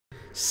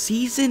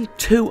Season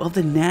 2 of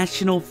the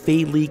National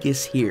Fade League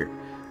is here.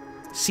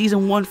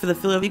 Season 1 for the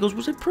Philadelphia Eagles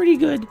was a pretty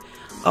good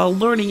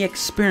learning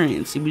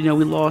experience. We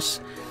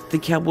lost the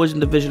Cowboys in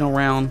the divisional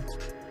round.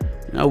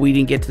 We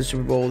didn't get to the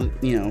Super Bowl.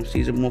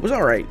 Season 1 was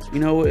alright.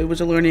 It was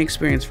a learning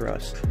experience for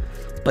us.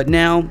 But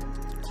now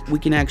we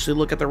can actually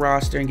look at the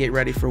roster and get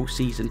ready for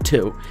Season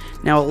 2.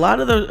 Now, a lot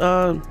of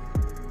the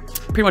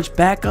pretty much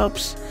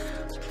backups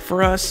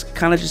for us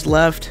kind of just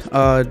left.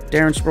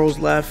 Darren Sproles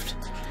left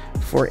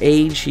for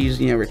age. He's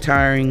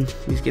retiring.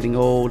 He's getting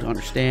old.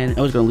 Understand?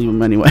 I was gonna leave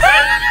him anyway.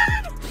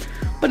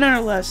 But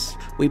nonetheless,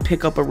 we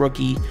pick up a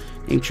rookie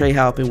named Trey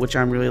Halpin, which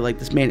I'm really like.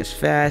 This man is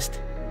fast.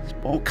 He's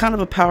kind of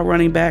a power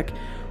running back,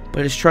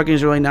 but his trucking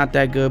is really not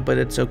that good. But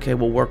it's okay.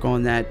 We'll work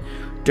on that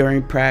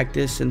during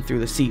practice and through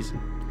the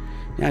season.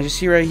 Now, as you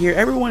see right here,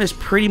 everyone is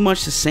pretty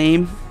much the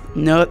same.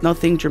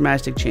 Nothing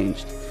dramatic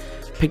changed.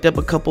 Picked up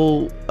a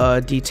couple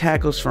D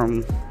tackles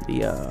from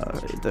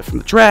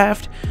the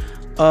draft.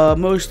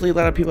 Mostly a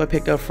lot of people I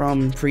picked up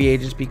from free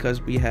agents because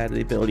we had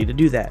the ability to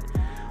do that.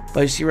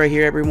 But you see right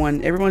here,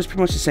 everyone's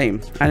pretty much the same.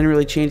 I didn't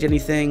really change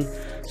anything.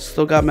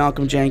 Still got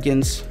Malcolm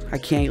Jenkins. I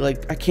can't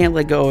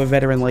let go of a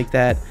veteran like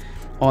that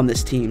on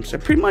this team. So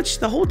pretty much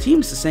the whole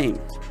team's the same.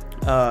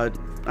 I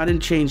didn't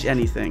change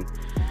anything.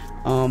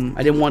 I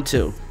didn't want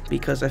to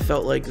because I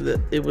felt like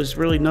it was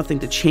really nothing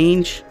to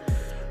change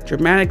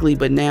dramatically.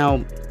 But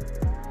now,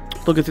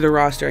 looking through the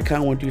roster, I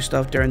kind of want to do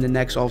stuff during the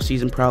next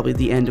offseason, probably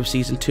the end of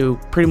Season 2.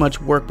 Pretty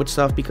much work with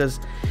stuff because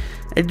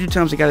at due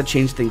times I got to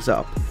change things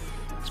up.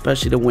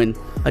 Especially to win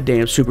a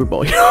damn Super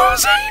Bowl. You know what I'm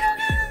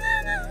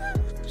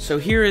saying? So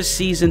here is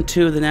Season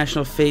 2 of the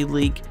National Fade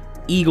League.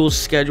 Eagles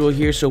schedule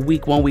here. So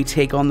Week 1 we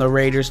take on the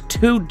Raiders.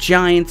 2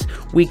 Giants.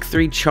 Week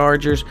 3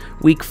 Chargers.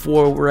 Week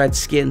 4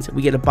 Redskins.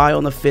 We get a bye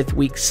on the 5th.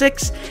 Week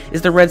 6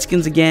 is the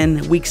Redskins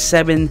again. Week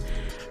 7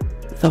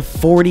 the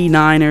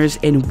 49ers.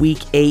 And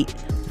Week 8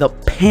 the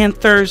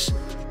Panthers.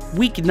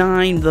 Week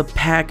 9, the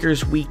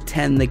Packers. Week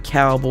 10, the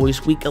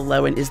Cowboys. Week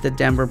 11 is the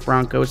Denver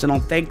Broncos. And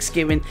on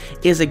Thanksgiving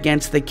is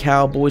against the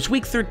Cowboys.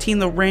 Week 13,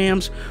 the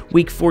Rams.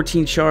 Week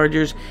 14,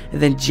 Chargers. And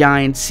then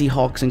Giants,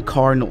 Seahawks, and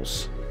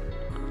Cardinals.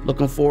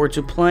 Looking forward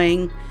to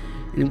playing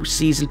in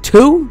Season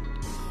 2.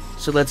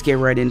 So let's get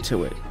right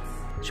into it.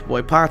 It's your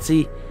boy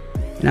Potsy,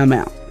 and I'm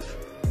out.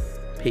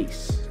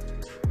 Peace.